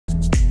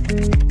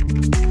Good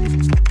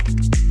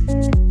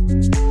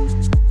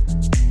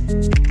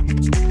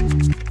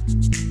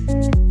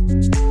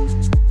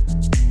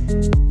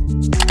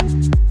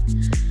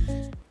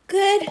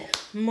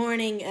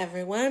morning,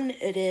 everyone.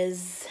 It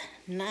is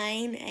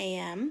 9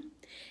 a.m.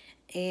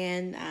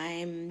 and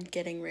I'm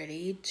getting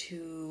ready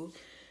to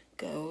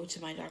go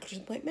to my doctor's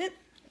appointment.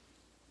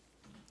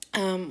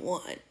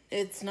 Well,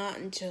 it's not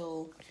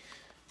until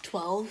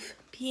 12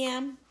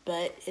 p.m.,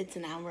 but it's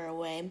an hour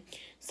away,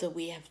 so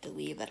we have to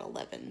leave at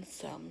 11.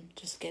 So I'm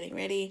just getting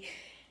ready.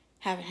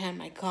 Haven't had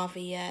my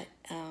coffee yet.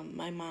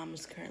 My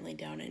mom's currently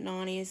down at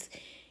Nani's,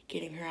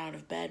 getting her out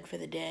of bed for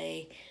the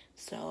day.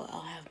 So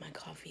I'll have my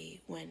coffee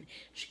when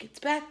she gets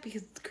back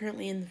because it's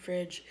currently in the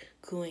fridge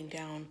cooling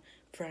down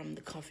from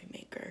the coffee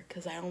maker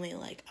because I only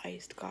like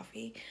iced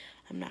coffee.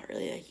 I'm not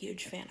really a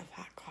huge fan of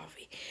hot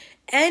coffee.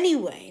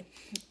 Anyway,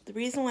 the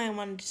reason why I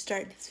wanted to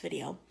start this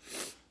video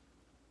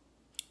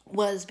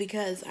was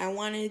because I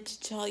wanted to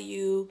tell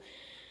you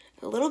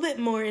a little bit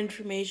more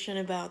information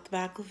about the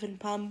Baclofen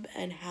pump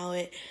and how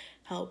it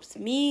helps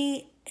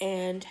me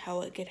and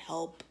how it could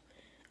help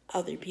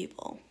other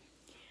people.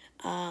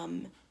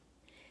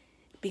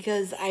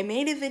 Because I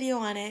made a video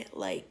on it,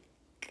 I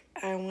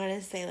want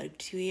to say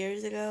 2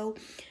 years ago,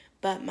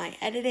 but my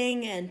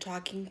editing and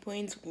talking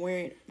points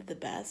weren't the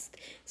best,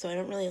 so I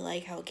don't really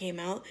like how it came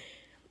out.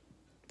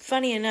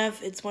 Funny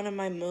enough, it's one of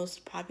my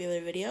most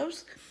popular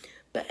videos,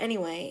 but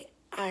anyway,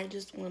 I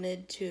just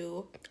wanted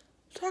to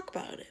talk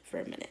about it for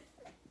a minute.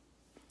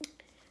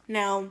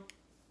 Now,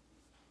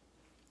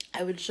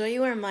 I would show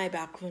you where my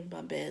Baclofen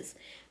pump is,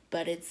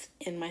 but it's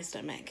in my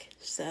stomach,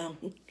 so,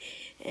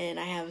 and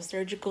I have a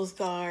surgical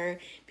scar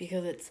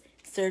because it's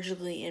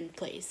surgically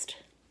placed.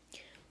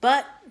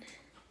 But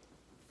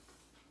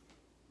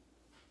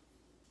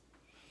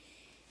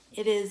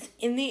it is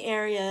in the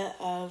area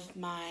of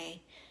my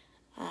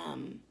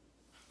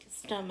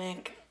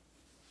stomach,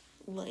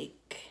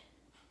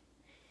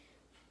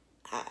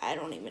 I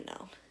don't even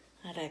know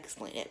how to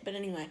explain it, but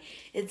anyway,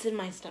 it's in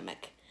my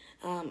stomach,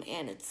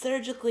 and it's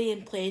surgically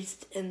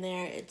placed in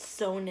there, it's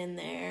sewn in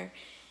there,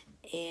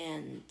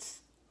 and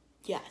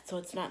yeah, so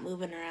it's not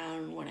moving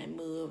around when I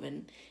move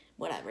and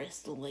whatever,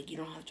 so you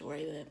don't have to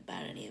worry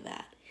about any of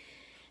that.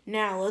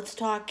 Now, let's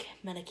talk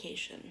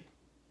medication.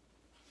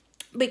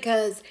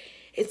 Because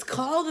it's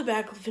called a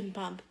Baclofen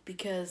pump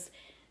because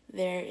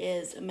there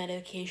is a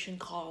medication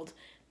called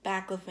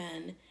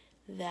Baclofen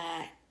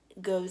that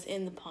goes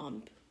in the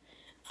pump,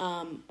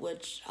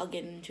 which I'll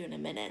get into in a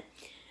minute,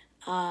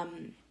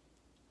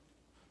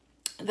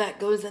 that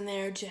goes in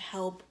there to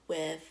help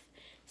with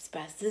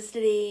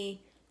spasticity,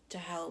 to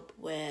help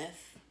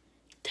with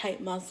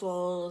tight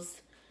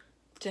muscles,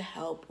 to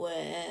help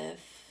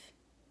with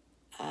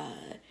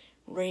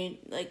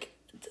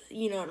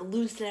to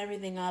loosen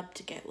everything up,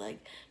 to get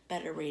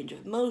better range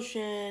of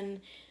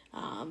motion,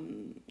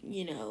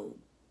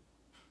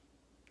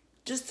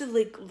 just to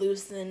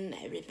loosen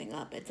everything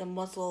up. It's a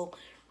muscle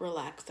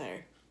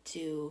relaxer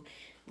to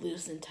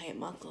loosen tight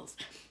muscles.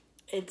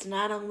 It's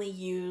not only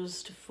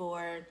used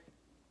for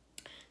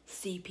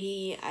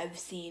CP. I've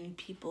seen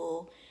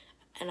people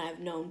and I've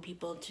known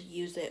people to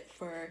use it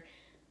for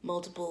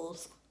multiple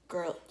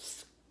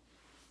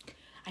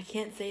I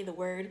can't say the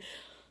word.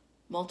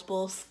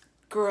 Multiple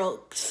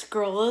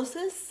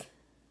sclerosis?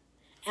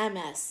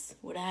 MS.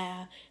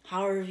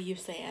 However you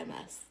say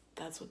MS.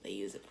 That's what they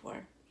use it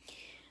for.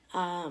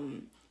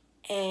 And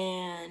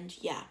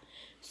yeah.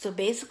 So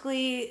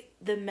basically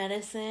the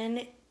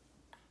medicine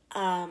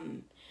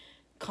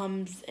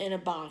comes in a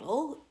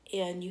bottle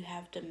and you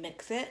have to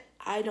mix it.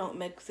 I don't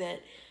mix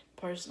it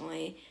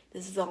personally.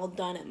 This is all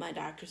done at my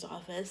doctor's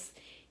office.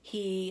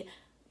 He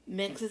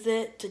mixes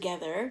it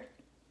together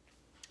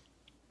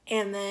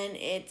and then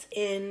it's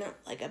in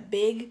a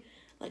big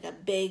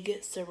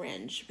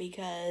syringe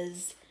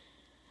because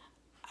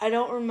I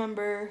don't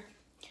remember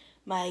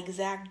my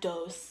exact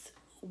dose,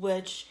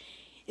 which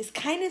is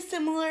kind of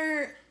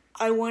similar,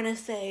 I want to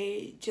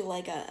say, to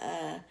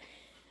an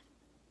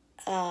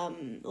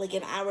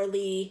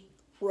hourly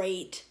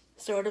rate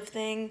sort of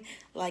thing.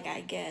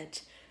 I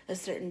get a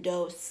certain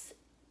dose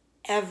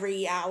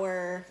every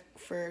hour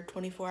for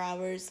 24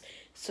 hours.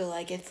 So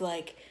it's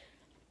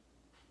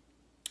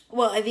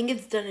I think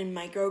it's done in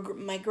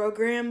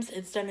micrograms.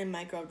 It's done in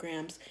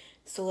micrograms.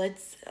 So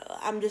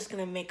I'm just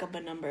going to make up a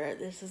number.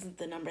 This isn't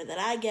the number that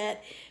I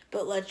get,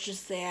 but let's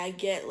just say I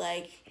get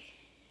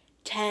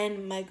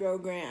 10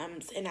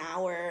 micrograms an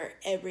hour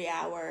every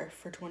hour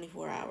for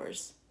 24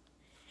 hours.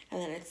 And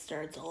then it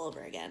starts all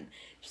over again.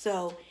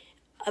 So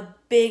a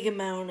big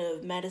amount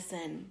of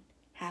medicine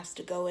has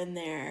to go in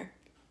there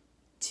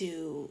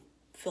to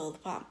fill the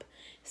pump.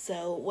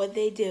 So what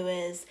they do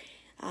is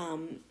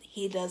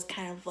he does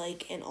kind of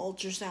an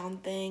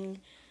ultrasound thing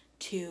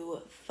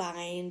to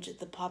find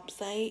the pump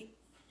site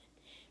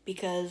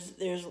because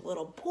there's a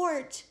little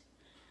port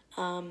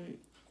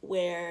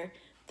where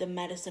the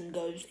medicine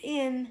goes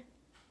in,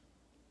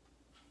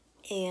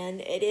 and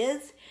it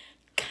is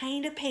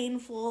kind of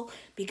painful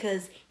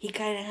because he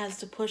kind of has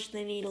to push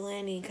the needle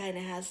in. He kind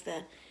of has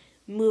to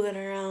move it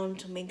around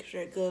to make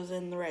sure it goes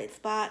in the right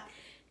spot,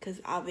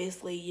 because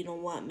obviously you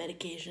don't want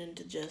medication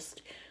to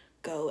just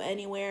go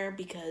anywhere,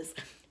 because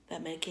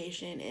that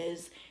medication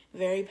is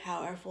very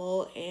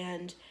powerful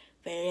and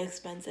very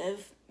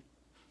expensive.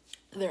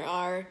 There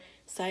are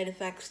side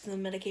effects to the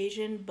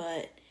medication,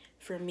 but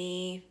for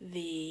me,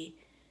 the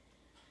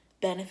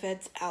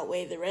benefits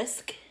outweigh the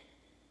risk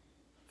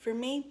for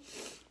me,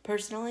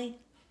 personally.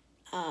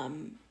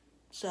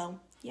 So,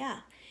 yeah.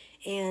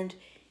 And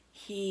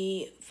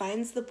he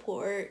finds the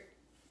port,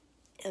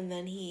 and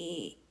then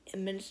he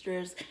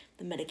administers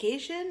the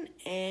medication,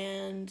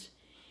 and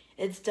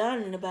it's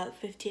done in about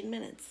 15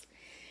 minutes.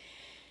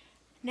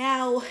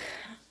 Now,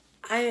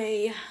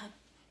 I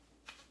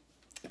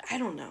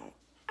don't know.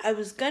 I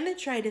was gonna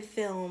try to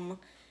film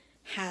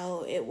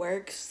how it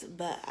works,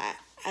 but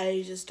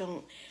I just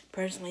don't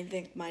personally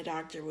think my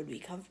doctor would be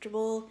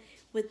comfortable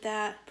with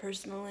that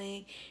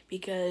personally,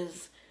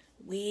 because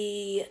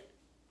we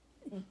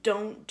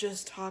don't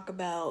just talk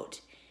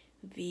about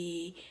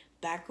the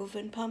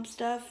Baclofen pump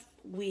stuff.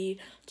 We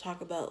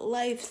talk about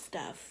life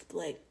stuff,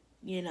 like,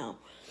 you know,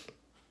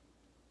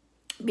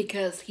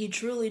 because he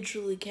truly,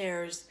 truly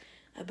cares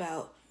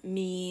about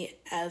me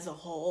as a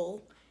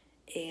whole,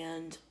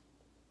 and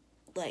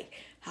like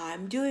how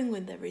I'm doing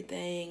with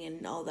everything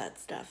and all that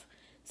stuff.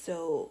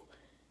 So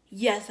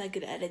yes, I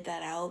could edit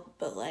that out,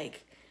 but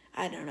like,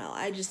 I don't know.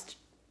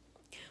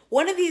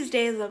 One of these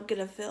days I'm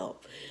gonna film.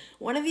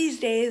 One of these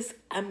days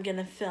I'm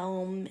gonna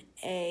film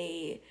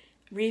a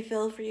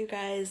refill for you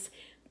guys,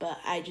 but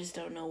I just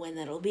don't know when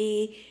that'll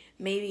be.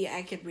 Maybe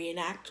I could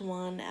reenact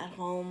one at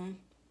home.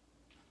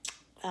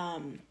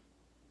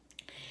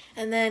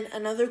 And then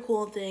another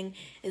cool thing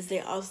is they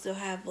also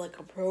have like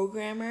a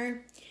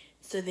programmer,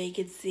 so they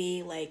could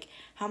see like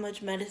how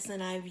much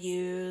medicine I've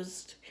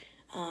used,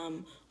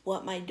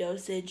 what my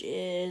dosage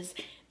is.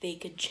 They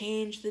could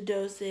change the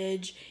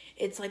dosage.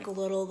 It's like a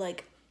little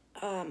like,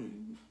 I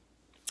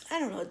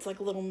don't know, it's like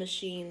a little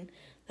machine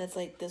that's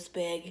like this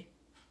big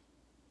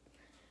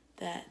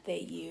that they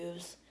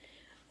use.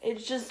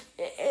 It's just,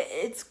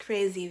 it's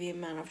crazy the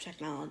amount of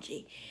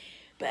technology.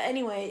 But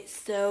anyway,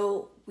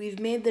 so we've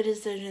made the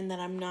decision that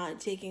I'm not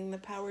taking the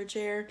power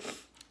chair.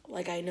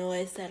 Like I know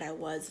I said I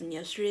was in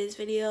yesterday's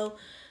video,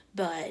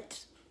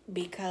 but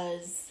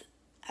because,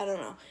 I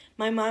don't know,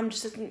 my mom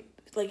just doesn't,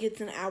 like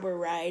it's an hour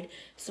ride,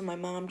 so my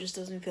mom just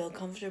doesn't feel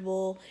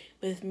comfortable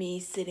with me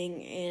sitting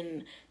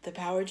in the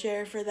power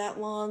chair for that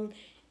long,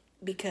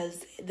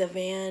 because the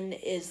van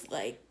is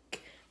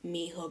like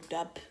me hooked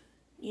up,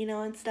 you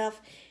know, and stuff.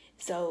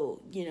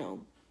 So, you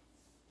know,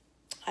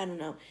 I don't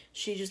know.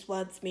 She just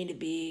wants me to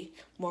be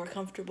more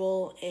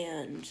comfortable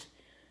and,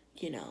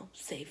 you know,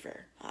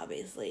 safer,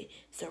 obviously.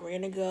 So we're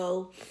going to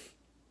go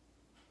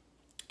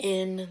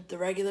in the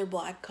regular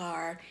black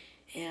car,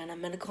 and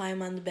I'm going to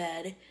climb on the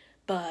bed,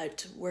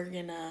 but we're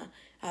going to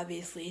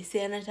obviously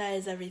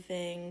sanitize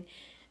everything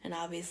and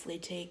obviously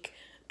take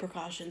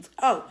precautions.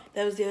 Oh,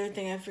 that was the other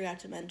thing I forgot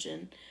to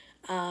mention.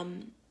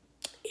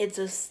 It's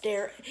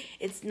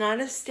not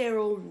a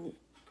sterile,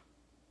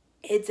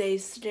 it's a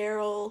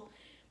sterile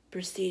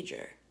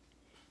procedure.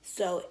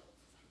 So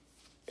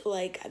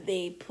like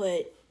he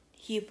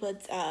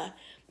puts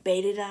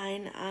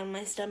betadine on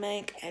my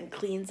stomach and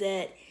cleans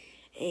it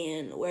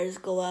and wears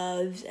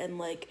gloves, and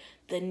like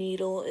the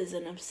needle is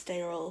in a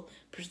sterile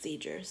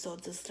procedure, so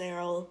it's a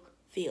sterile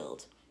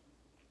field.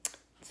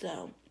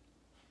 So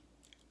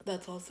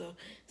that's also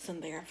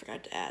something I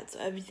forgot to add. So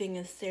everything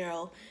is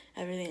sterile,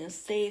 everything is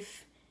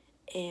safe,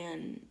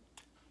 and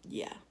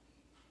yeah.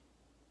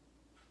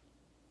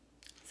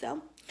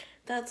 So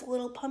that's a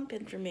little pump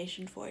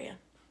information for you.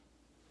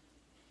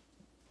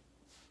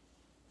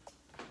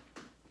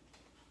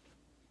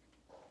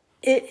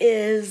 It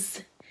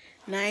is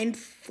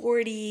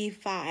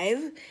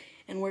 9:45,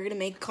 and we're gonna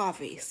make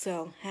coffee.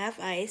 So half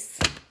ice,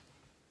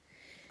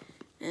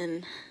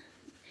 and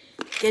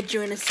get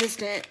you an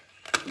assistant,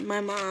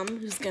 my mom,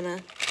 who's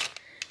gonna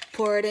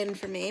pour it in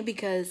for me,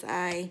 because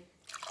Oh,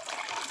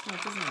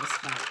 it doesn't have a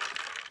spout.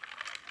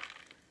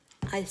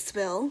 I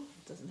spill.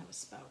 It doesn't have a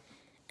spout.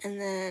 And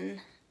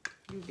then,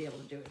 You'd be able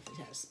to do it if it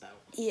had a spout.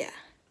 yeah.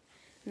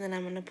 And then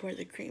I'm gonna pour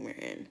the creamer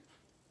in.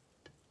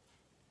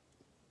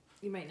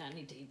 You might not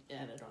need to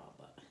add it all,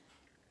 but...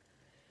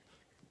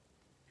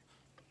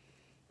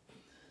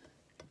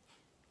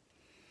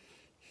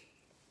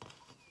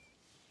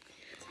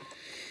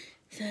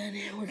 So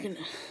now we're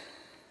gonna...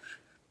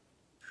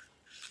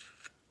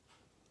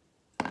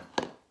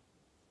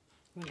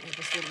 Want to add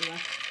this little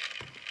left?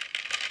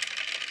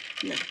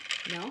 No.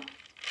 No?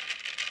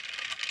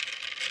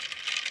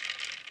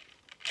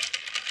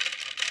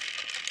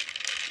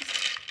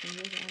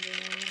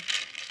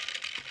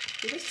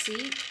 Do they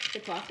see the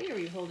coffee, or are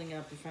you holding it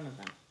up in front of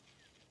them?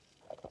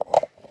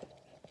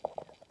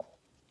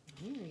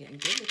 You're getting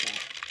good with that.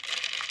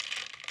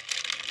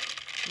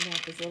 You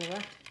want this little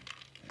left?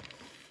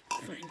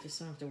 Fine. Just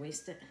don't have to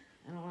waste it.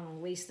 I don't want to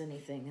waste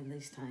anything in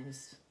these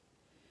times.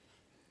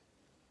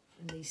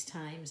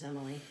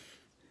 Emily.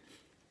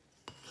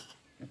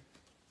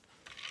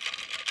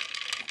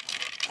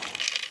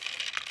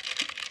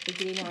 Did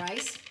you need more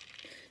ice?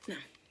 No.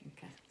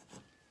 Okay.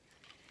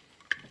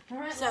 All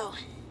right. So,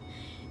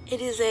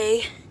 it is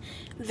a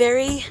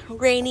very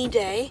rainy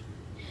day,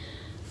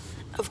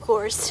 of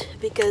course,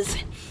 because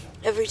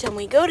every time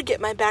we go to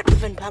get my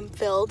Baclofen pump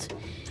filled,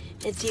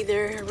 it's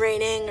either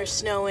raining or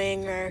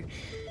snowing or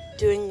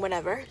doing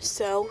whatever.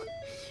 So,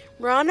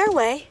 we're on our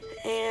way,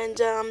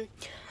 and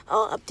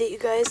I'll update you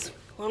guys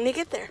when we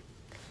get there.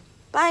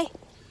 Bye.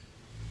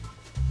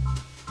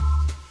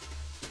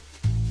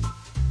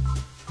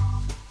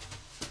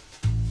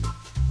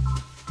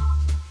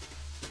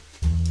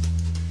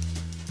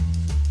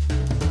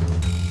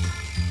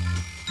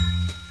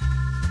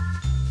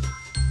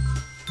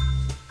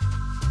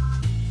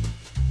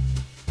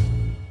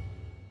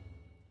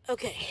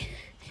 Okay,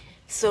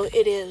 so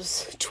it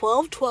is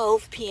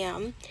 12:12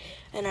 p.m.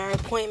 and our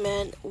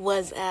appointment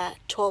was at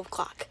 12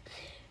 o'clock,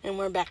 and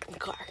we're back in the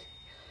car.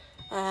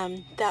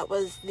 That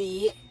was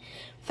the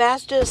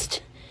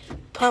fastest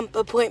pump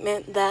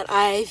appointment that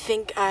I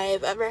think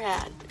I've ever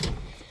had.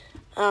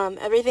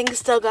 Everything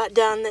still got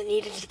done that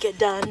needed to get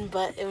done,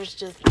 but it was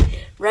just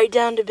right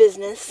down to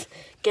business.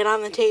 Get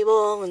on the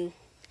table and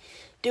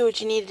do what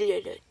you need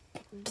to do.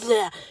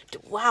 Blah.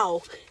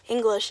 Wow,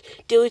 English.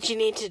 Do what you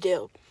need to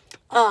do.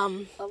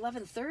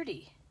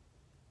 11:30.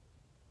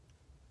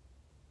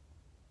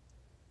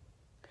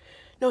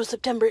 No,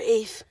 September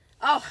 8th.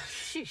 Oh,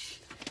 sheesh.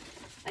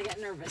 I got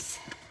nervous.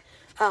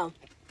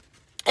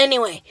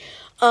 Anyway,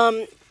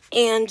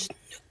 and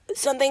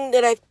something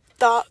that I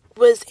thought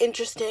was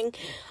interesting,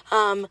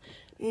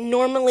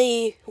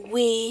 normally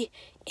we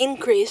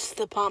increase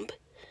the pump,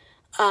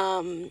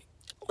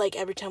 like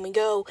every time we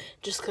go,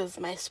 just because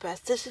my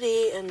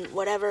spasticity and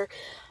whatever,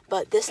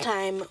 but this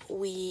time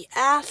we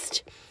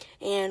asked,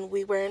 and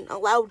we weren't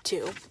allowed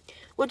to,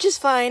 which is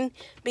fine,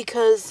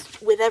 because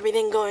with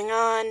everything going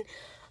on,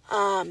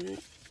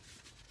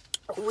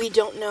 we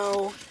don't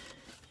know,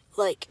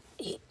 like,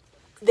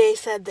 they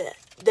said that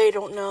they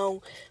don't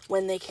know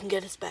when they can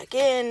get us back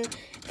in,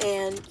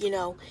 and, you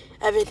know,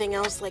 everything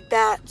else like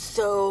that,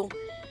 so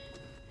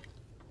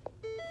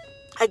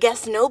I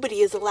guess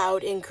nobody is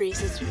allowed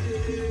increases.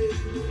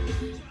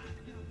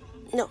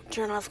 No,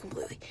 turn off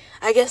completely.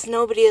 I guess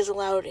nobody is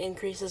allowed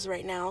increases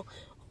right now,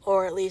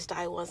 or at least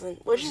I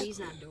wasn't. He's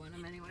not doing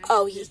them anyway.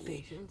 Oh, his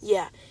patients.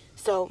 Yeah,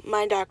 so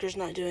my doctor's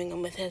not doing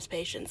them with his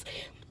patients,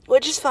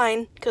 which is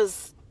fine,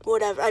 because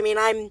whatever. I mean,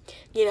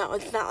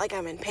 it's not like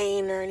I'm in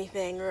pain or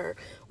anything or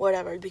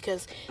whatever,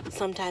 because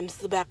sometimes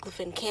the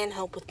Baclofen can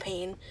help with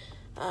pain,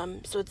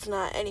 so it's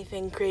not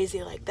anything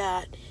crazy like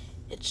that.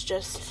 It's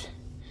just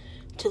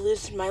to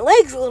loosen my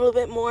legs a little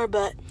bit more,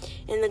 but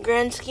in the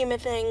grand scheme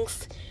of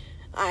things,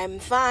 I'm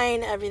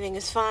fine, everything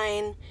is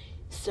fine.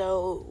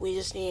 So we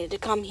just needed to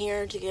come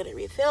here to get it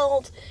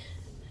refilled,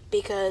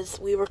 because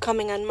we were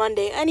coming on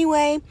Monday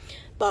anyway,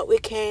 but we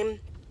came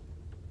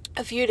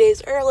a few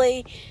days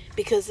early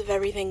because of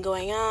everything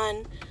going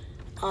on.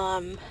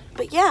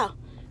 But yeah,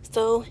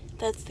 so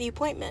that's the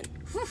appointment.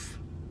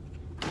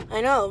 I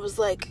know, it was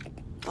like,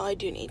 oh, I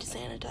do need to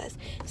sanitize.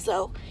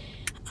 So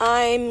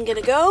I'm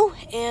gonna go,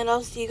 and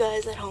I'll see you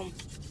guys at home.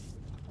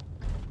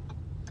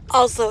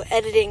 Also,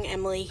 editing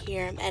Emily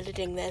here, I'm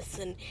editing this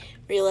and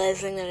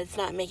realizing that it's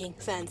not making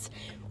sense.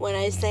 When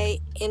I say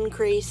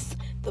increase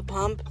the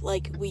pump,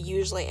 like we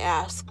usually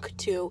ask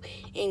to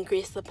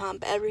increase the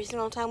pump every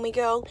single time we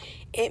go,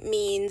 it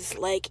means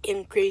like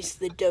increase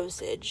the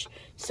dosage.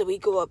 So we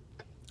go up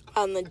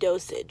on the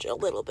dosage a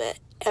little bit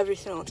every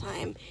single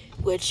time,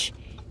 which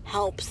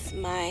helps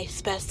my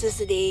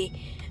spasticity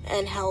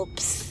and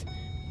helps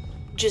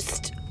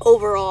just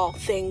overall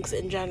things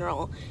in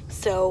general.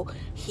 So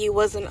he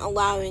wasn't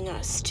allowing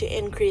us to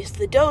increase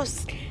the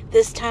dose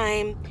this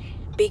time,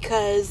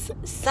 because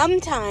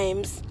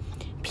sometimes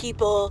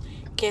people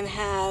can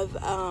have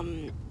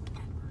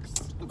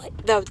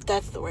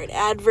that's the word,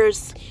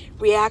 adverse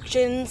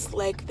reactions.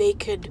 Like they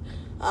could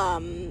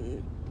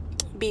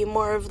be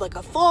more of like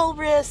a fall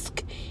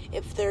risk.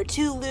 If they're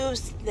too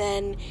loose,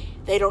 then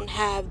they don't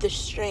have the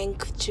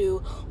strength to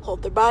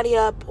hold their body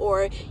up,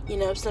 or, you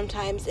know,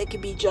 sometimes it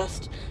could be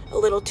just a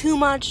little too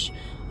much.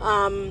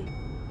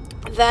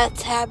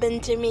 That's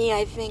happened to me,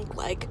 I think,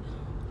 like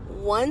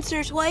once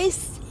or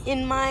twice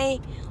in my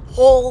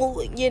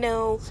whole, you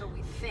know. So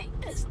we think.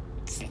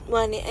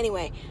 Well,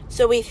 anyway,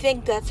 so we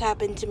think that's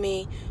happened to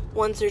me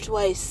once or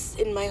twice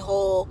in my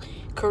whole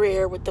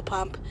career with the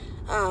pump.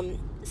 And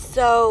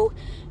so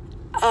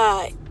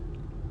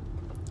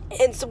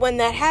when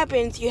that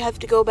happens, you have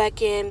to go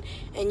back in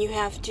and you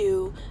have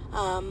to,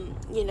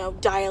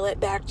 dial it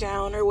back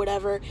down or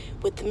whatever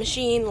with the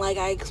machine, like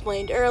I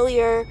explained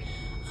earlier.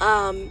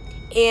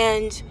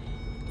 And,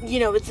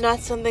 it's not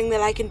something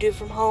that I can do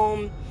from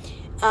home.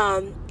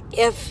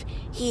 If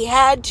he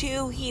had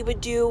to, he would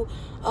do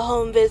a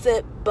home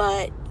visit,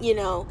 but,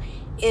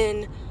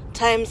 in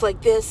times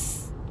like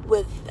this,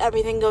 with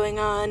everything going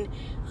on,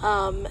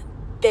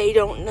 they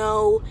don't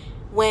know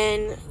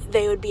when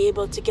they would be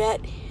able to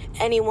get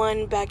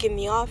anyone back in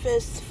the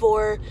office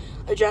for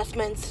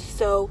adjustments,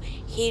 so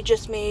he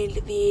just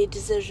made the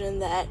decision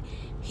that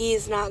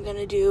he's not going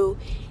to do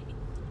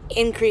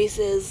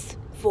increases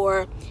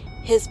for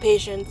his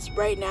patients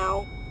right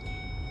now.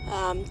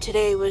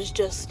 Today was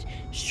just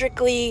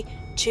strictly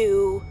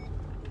to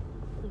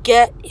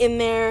get in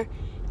there,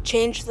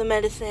 change the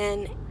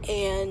medicine,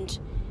 and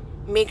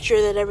make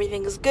sure that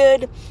everything is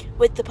good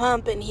with the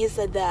pump. And he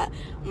said that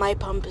my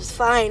pump is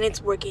fine,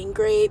 it's working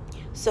great.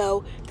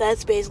 So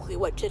that's basically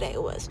what today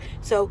was.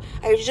 So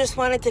I just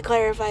wanted to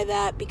clarify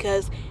that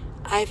because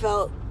I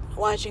felt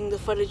watching the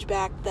footage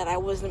back that I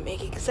wasn't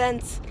making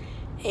sense.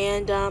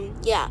 And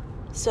yeah,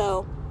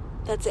 so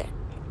that's it.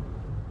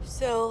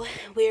 So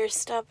we're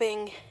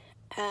stopping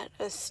at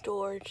a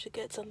store to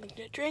get something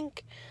to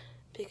drink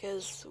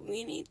because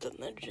we need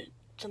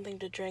something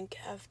to drink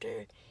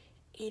after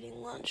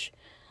eating lunch.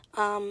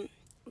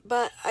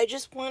 But I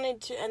just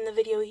wanted to end the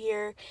video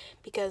here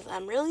because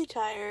I'm really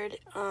tired,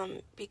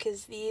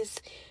 because these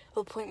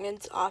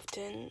appointments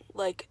often,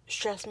 like,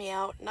 stress me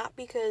out. Not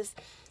because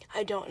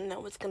I don't know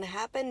what's going to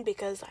happen,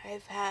 because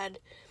I've had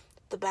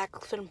the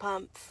Baclofen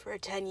pump for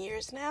 10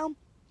 years now.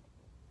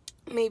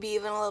 Maybe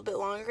even a little bit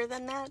longer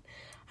than that.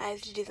 I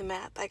have to do the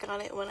math. I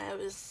got it when I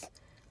was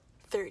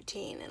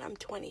 13 and I'm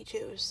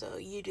 22, so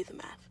you do the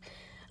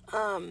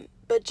math.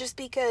 But just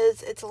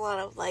because it's a lot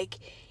of, like,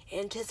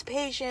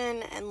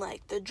 anticipation and,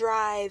 like, the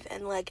drive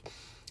and, like,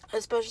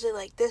 especially,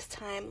 like, this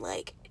time,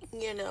 like,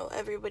 you know,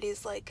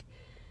 everybody's, like,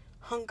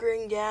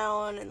 hunkering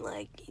down and,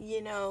 like,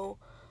 you know,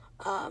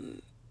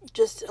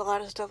 just a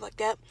lot of stuff like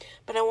that.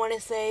 But I want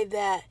to say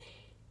that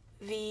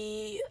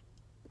the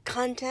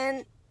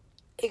content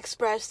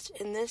expressed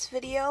in this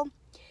video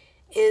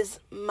is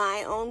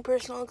my own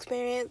personal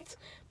experience,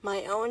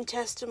 my own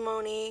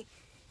testimony,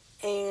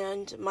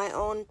 and my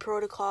own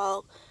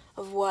protocol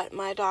of what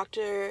my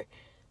doctor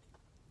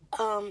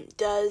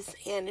does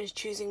and is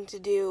choosing to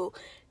do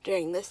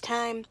during this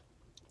time.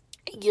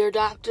 Your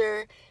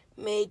doctor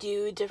may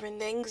do different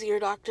things. Your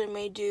doctor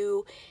may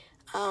do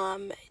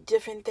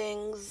different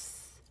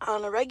things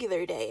on a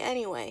regular day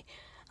anyway.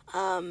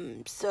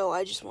 So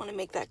I just want to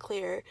make that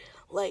clear.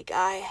 Like,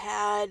 I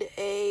had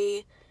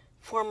a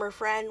former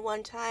friend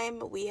one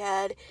time. We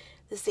had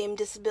the same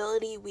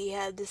disability. We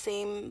had the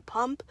same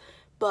pump,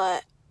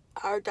 but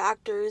our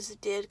doctors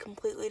did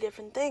completely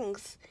different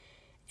things,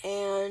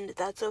 and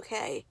that's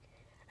okay.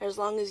 As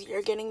long as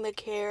you're getting the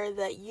care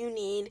that you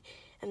need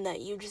and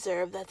that you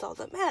deserve, that's all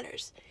that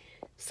matters.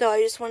 So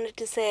I just wanted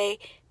to say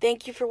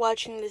thank you for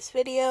watching this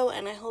video,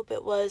 and I hope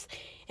it was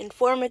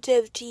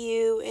informative to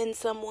you in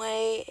some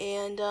way,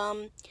 and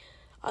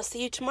I'll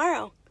see you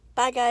tomorrow.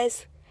 Bye,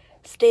 guys.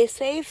 Stay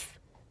safe,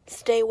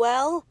 stay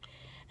well,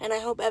 and I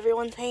hope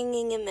everyone's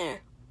hanging in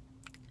there.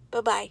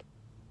 Bye-bye.